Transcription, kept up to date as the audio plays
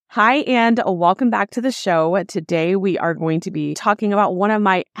Hi, and welcome back to the show. Today, we are going to be talking about one of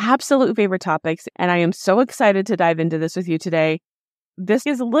my absolute favorite topics, and I am so excited to dive into this with you today. This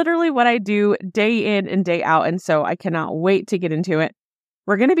is literally what I do day in and day out, and so I cannot wait to get into it.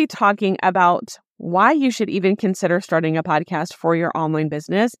 We're going to be talking about why you should even consider starting a podcast for your online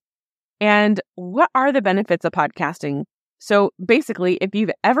business, and what are the benefits of podcasting. So basically, if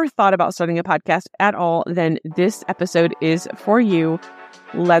you've ever thought about starting a podcast at all, then this episode is for you.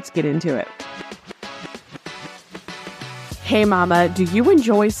 Let's get into it. Hey mama, do you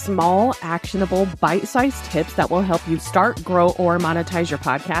enjoy small, actionable, bite-sized tips that will help you start, grow, or monetize your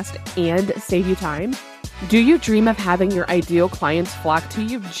podcast and save you time? Do you dream of having your ideal clients flock to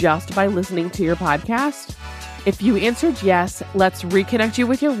you just by listening to your podcast? If you answered yes, let's reconnect you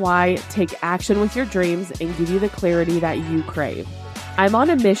with your why, take action with your dreams, and give you the clarity that you crave. I'm on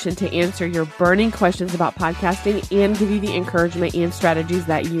a mission to answer your burning questions about podcasting and give you the encouragement and strategies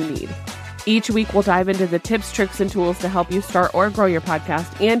that you need. Each week, we'll dive into the tips, tricks, and tools to help you start or grow your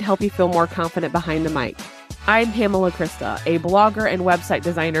podcast and help you feel more confident behind the mic. I'm Pamela Krista, a blogger and website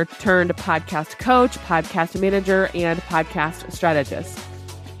designer turned podcast coach, podcast manager, and podcast strategist.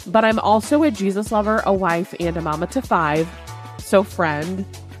 But I'm also a Jesus lover, a wife, and a mama to 5. So friend,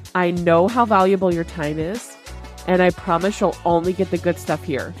 I know how valuable your time is, and I promise you'll only get the good stuff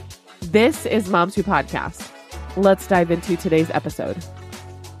here. This is Moms Who Podcast. Let's dive into today's episode.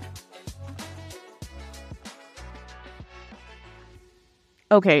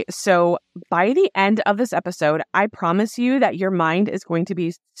 Okay, so by the end of this episode, I promise you that your mind is going to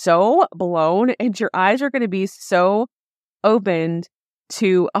be so blown and your eyes are going to be so opened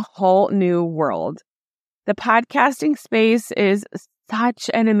to a whole new world. The podcasting space is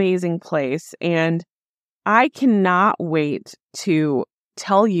such an amazing place, and I cannot wait to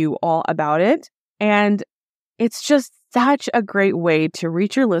tell you all about it. And it's just such a great way to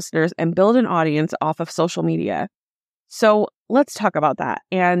reach your listeners and build an audience off of social media. So let's talk about that.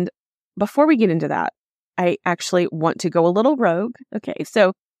 And before we get into that, I actually want to go a little rogue. Okay,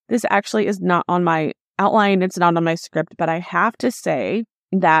 so this actually is not on my outline. It's not on my script, but I have to say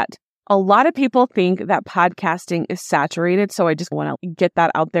that a lot of people think that podcasting is saturated. So I just want to get that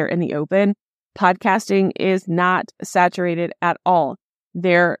out there in the open. Podcasting is not saturated at all.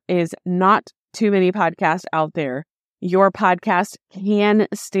 There is not too many podcasts out there. Your podcast can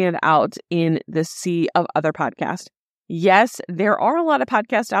stand out in the sea of other podcasts. Yes, there are a lot of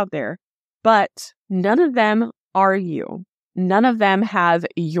podcasts out there, but none of them are you. None of them have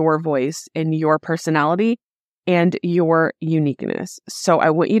your voice and your personality and your uniqueness. So I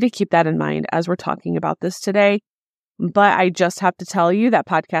want you to keep that in mind as we're talking about this today. But I just have to tell you that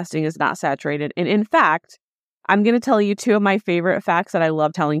podcasting is not saturated. And in fact, I'm going to tell you 2 of my favorite facts that I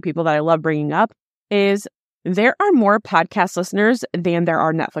love telling people, that I love bringing up, is there are more podcast listeners than there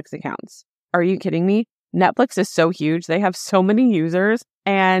are Netflix accounts. Are you kidding me? Netflix is so huge. They have so many users.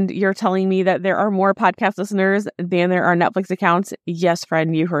 And you're telling me that there are more podcast listeners than there are Netflix accounts? Yes,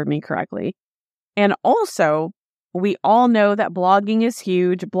 friend, you heard me correctly. And also, we all know that blogging is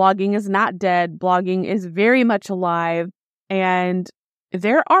huge. Blogging is not dead. Blogging is very much alive. And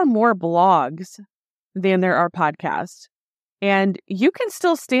there are more blogs than there are podcasts. And you can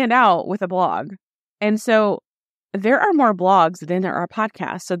still stand out with a blog. And so there are more blogs than there are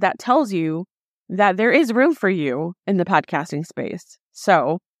podcasts. So that tells you that there is room for you in the podcasting space.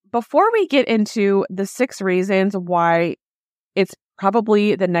 So before we get into the 6 reasons why it's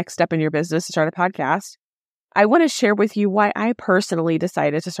probably the next step in your business to start a podcast, I want to share with you why I personally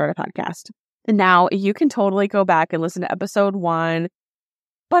decided to start a podcast. Now, you can totally go back and listen to episode 1,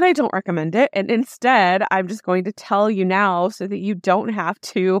 but I don't recommend it. And instead, I'm just going to tell you now so that you don't have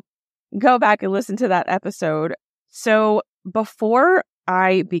to go back and listen to that episode. So before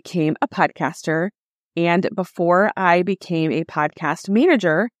I became a podcaster and before I became a podcast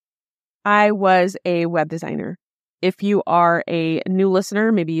manager, I was a web designer. If you are a new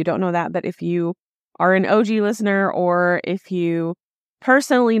listener, maybe you don't know that, but if you are an OG listener or if you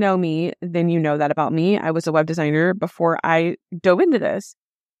personally know me, then you know that about me. I was a web designer before I dove into this.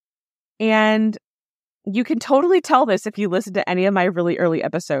 And you can totally tell this if you listen to any of my really early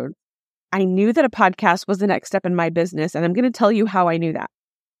episodes. I knew that a podcast was the next step in my business, and I'm going to tell you how I knew that.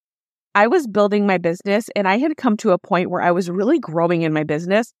 I was building my business, and I had come to a point where I was really growing in my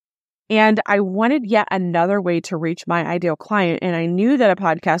business, and I wanted yet another way to reach my ideal client, and I knew that a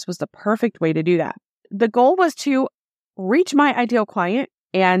podcast was the perfect way to do that. The goal was to reach my ideal client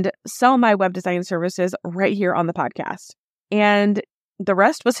and sell my web design services right here on the podcast. And the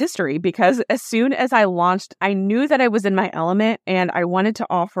rest was history, because as soon as I launched, I knew that I was in my element and I wanted to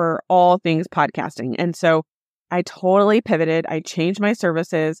offer all things podcasting. And so I totally pivoted. I changed my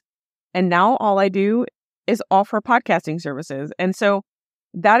services. And now all I do is offer podcasting services. And so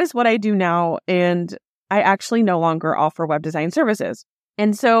that is what I do now. And I actually no longer offer web design services.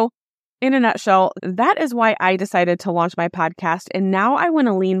 And so in a nutshell, that is why I decided to launch my podcast. And now I want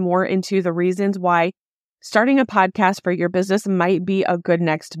to lean more into the reasons why starting a podcast for your business might be a good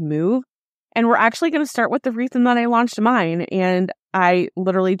next move. And we're actually going to start with the reason that I launched mine. And I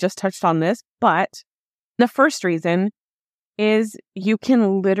literally just touched on this, but the first reason is you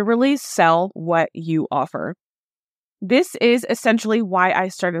can literally sell what you offer. This is essentially why I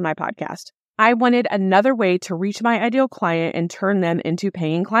started my podcast. I wanted another way to reach my ideal client and turn them into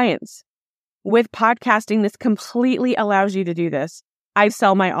paying clients. With podcasting, this completely allows you to do this. I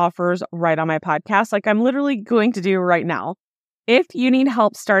sell my offers right on my podcast, like I'm literally going to do right now. If you need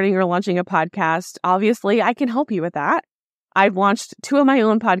help starting or launching a podcast, obviously I can help you with that. I've launched 2 of my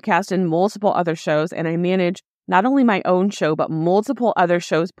own podcasts and multiple other shows, and I manage not only my own show, but multiple other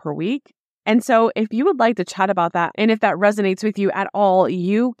shows per week. And so if you would like to chat about that, and if that resonates with you at all,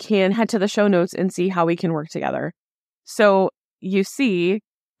 you can head to the show notes and see how we can work together. So you see,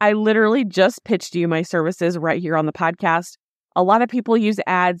 I literally just pitched you my services right here on the podcast. A lot of people use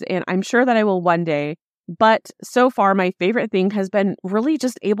ads, and I'm sure that I will one day. But so far, my favorite thing has been really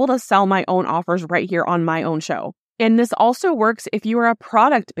just able to sell my own offers right here on my own show. And this also works if you are a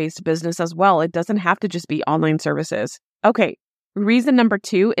product-based business as well. It doesn't have to just be online services. Okay, reason number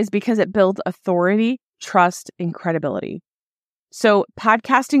 2 is because it builds authority, trust, and credibility. So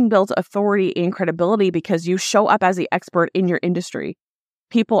podcasting builds authority and credibility because you show up as the expert in your industry.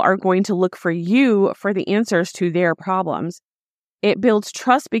 People are going to look for you for the answers to their problems. It builds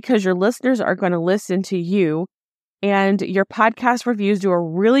trust because your listeners are going to listen to you, and your podcast reviews do a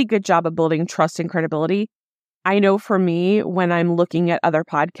really good job of building trust and credibility. I know for me, when I'm looking at other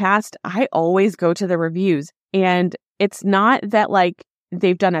podcasts, I always go to the reviews, and it's not that like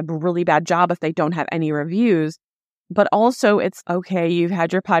they've done a really bad job if they don't have any reviews, but also it's okay, you've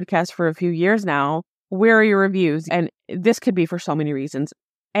had your podcast for a few years now. Where are your reviews? And this could be for so many reasons.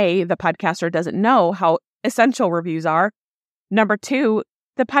 A, the podcaster doesn't know how essential reviews are. Number 2,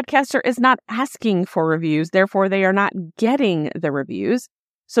 the podcaster is not asking for reviews. Therefore, they are not getting the reviews.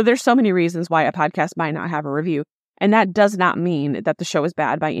 So there's so many reasons why a podcast might not have a review. And that does not mean that the show is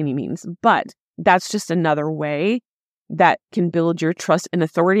bad by any means. But that's just another way that can build your trust and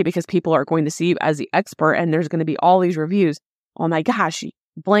authority because people are going to see you as the expert and there's going to be all these reviews. Oh my gosh,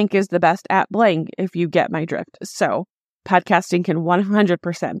 blank is the best at blank, if you get my drift. So podcasting can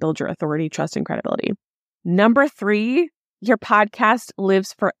 100% build your authority, trust, and credibility. Number 3, your podcast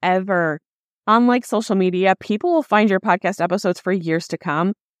lives forever. Unlike social media, people will find your podcast episodes for years to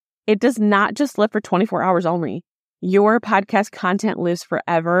come. It does not just live for 24 hours only. Your podcast content lives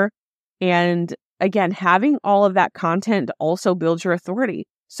forever. And again, having all of that content also builds your authority.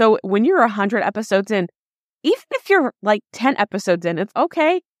 So when you're 100 episodes in, even if you're like 10 episodes in, it's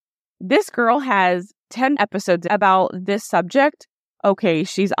okay. This girl has 10 episodes about this subject. Okay,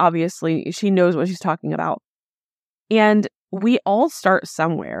 she knows what she's talking about. And we all start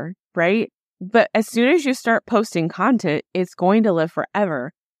somewhere, right? But as soon as you start posting content, it's going to live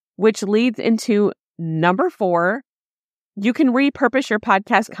forever, which leads into number 4. You can repurpose your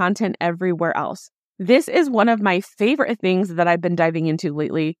podcast content everywhere else. This is one of my favorite things that I've been diving into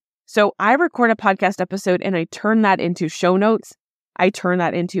lately. So I record a podcast episode and I turn that into show notes. I turn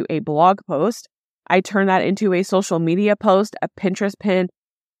that into a blog post. I turn that into a social media post, a Pinterest pin,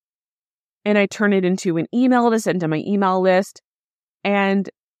 and I turn it into an email to send to my email list. And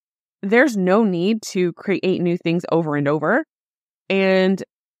there's no need to create new things over and over. And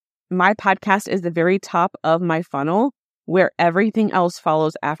my podcast is the very top of my funnel where everything else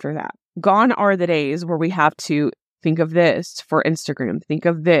follows after that. Gone are the days where we have to think of this for Instagram, think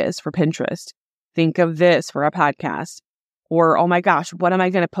of this for Pinterest, think of this for a podcast, or, oh my gosh, what am I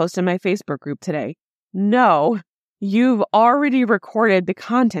going to post in my Facebook group today? No, you've already recorded the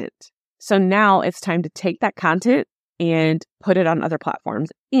content. So now it's time to take that content and put it on other platforms.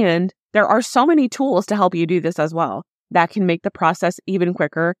 And there are so many tools to help you do this as well that can make the process even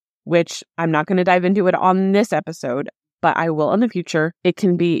quicker, which I'm not going to dive into it on this episode, but I will in the future. It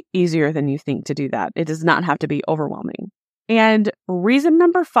can be easier than you think to do that. It does not have to be overwhelming. And reason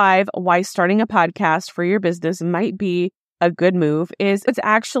number 5 why starting a podcast for your business might be a good move is it's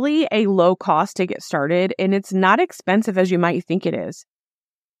actually a low cost to get started and it's not expensive as you might think it is.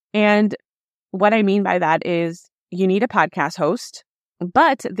 And what I mean by that is you need a podcast host,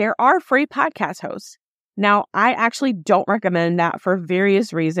 but there are free podcast hosts. Now, I actually don't recommend that for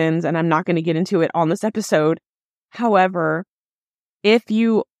various reasons, and I'm not going to get into it on this episode. However, if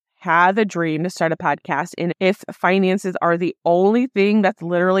you had the dream to start a podcast, and if finances are the only thing that's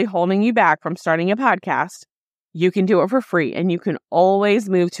literally holding you back from starting a podcast, you can do it for free and you can always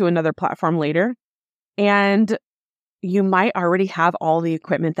move to another platform later. And you might already have all the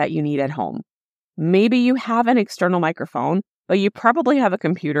equipment that you need at home. Maybe you have an external microphone, but you probably have a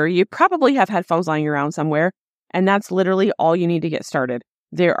computer. You probably have headphones lying around somewhere, and that's literally all you need to get started.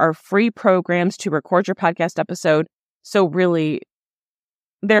 There are free programs to record your podcast episode. So really,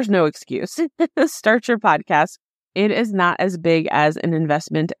 there's no excuse. Start your podcast. It is not as big as an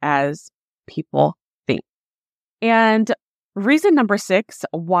investment as people think. And reason number 6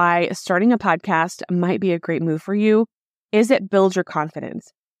 why starting a podcast might be a great move for you is it builds your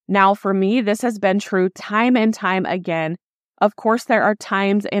confidence. Now, for me, this has been true time and time again. Of course, there are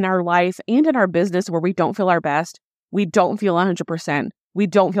times in our life and in our business where we don't feel our best. We don't feel 100%. We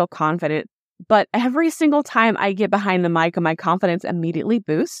don't feel confident. But every single time I get behind the mic, my confidence immediately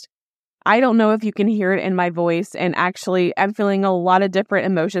boosts. I don't know if you can hear it in my voice. And actually, I'm feeling a lot of different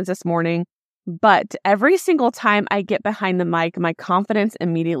emotions this morning. But every single time I get behind the mic, my confidence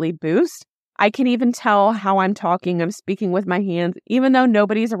immediately boosts. I can even tell how I'm talking. I'm speaking with my hands. Even though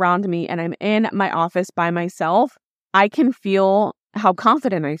nobody's around me and I'm in my office by myself, I can feel how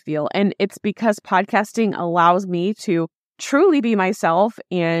confident I feel. And it's because podcasting allows me to truly be myself.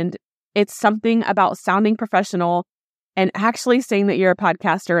 And it's something about sounding professional and actually saying that you're a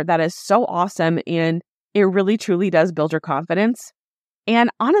podcaster that is so awesome. And it really, truly does build your confidence. And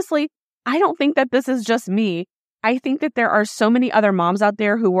honestly, I don't think that this is just me. I think that there are so many other moms out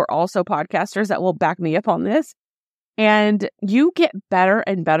there who were also podcasters that will back me up on this. And you get better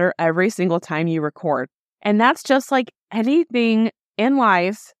and better every single time you record. And that's just like anything in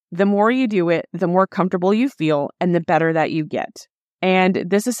life. The more you do it, the more comfortable you feel and the better that you get. And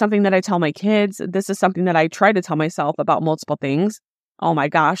this is something that I tell my kids. This is something that I try to tell myself about multiple things. Oh my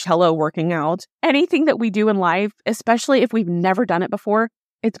gosh, hello, working out. Anything that we do in life, especially if we've never done it before,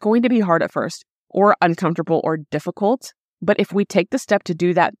 it's going to be hard at first or uncomfortable or difficult. But if we take the step to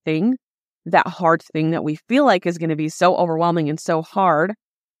do that thing, that hard thing that we feel like is going to be so overwhelming and so hard,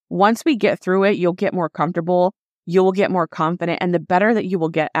 once we get through it, you'll get more comfortable, you will get more confident, and the better that you will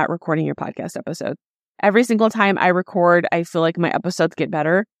get at recording your podcast episode. Every single time I record, I feel like my episodes get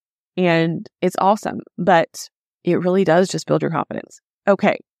better and it's awesome, but it really does just build your confidence.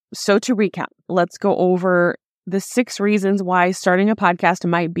 Okay, so to recap, let's go over the 6 reasons why starting a podcast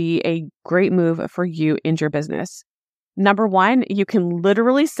might be a great move for you and your business. Number 1, you can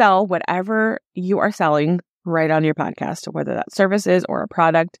literally sell whatever you are selling right on your podcast, whether that's services or a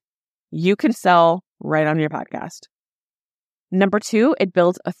product, you can sell right on your podcast. Number 2, it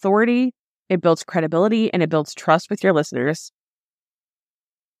builds authority, it builds credibility, and it builds trust with your listeners.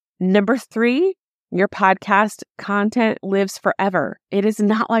 Number 3, your podcast content lives forever. It is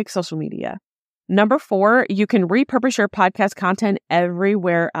not like social media. Number 4, you can repurpose your podcast content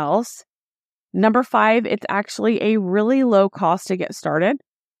everywhere else. Number 5, it's actually a really low cost to get started.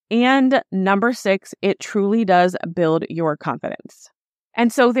 And number 6, it truly does build your confidence.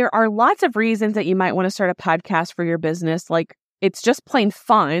 And so there are lots of reasons that you might want to start a podcast for your business. Like it's just plain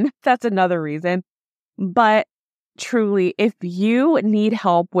fun. That's another reason. But truly, if you need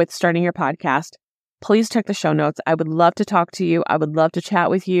help with starting your podcast, please check the show notes. I would love to talk to you. I would love to chat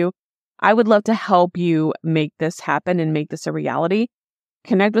with you. I would love to help you make this happen and make this a reality.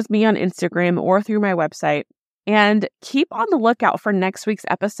 Connect with me on Instagram or through my website. And keep on the lookout for next week's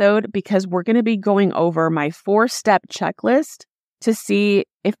episode because we're going to be going over my 4-step checklist to see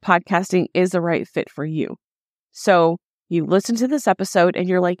if podcasting is the right fit for you. So you listen to this episode and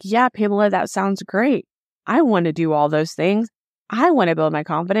you're like, yeah, Pamela, that sounds great. I want to do all those things. I want to build my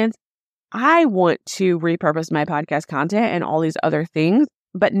confidence. I want to repurpose my podcast content and all these other things.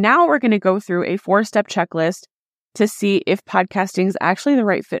 But now we're going to go through a 4-step checklist to see if podcasting is actually the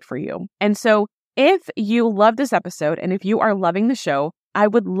right fit for you. And so if you love this episode and if you are loving the show, I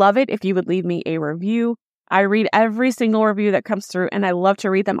would love it if you would leave me a review. I read every single review that comes through and I love to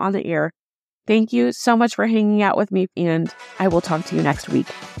read them on the air. Thank you so much for hanging out with me and I will talk to you next week.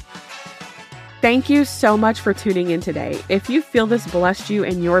 Thank you so much for tuning in today. If you feel this blessed you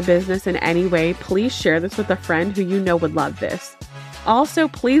in your business in any way, please share this with a friend who you know would love this. Also,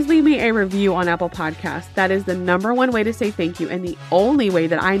 please leave me a review on Apple Podcasts. That is the number one way to say thank you and the only way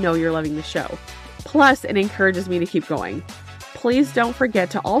that I know you're loving the show. Plus, it encourages me to keep going. Please don't forget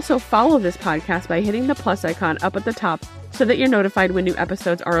to also follow this podcast by hitting the plus icon up at the top so that you're notified when new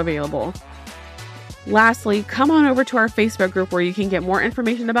episodes are available. Lastly, come on over to our Facebook group where you can get more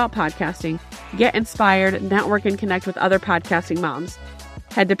information about podcasting, get inspired, network, and connect with other podcasting moms.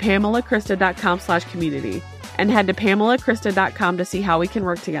 Head to PamelaKrista.com/community. and head to PamelaKrista.com to see how we can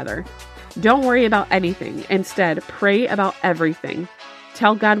work together. Don't worry about anything. Instead, pray about everything.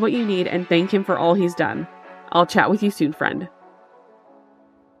 Tell God what you need and thank Him for all He's done. I'll chat with you soon, friend.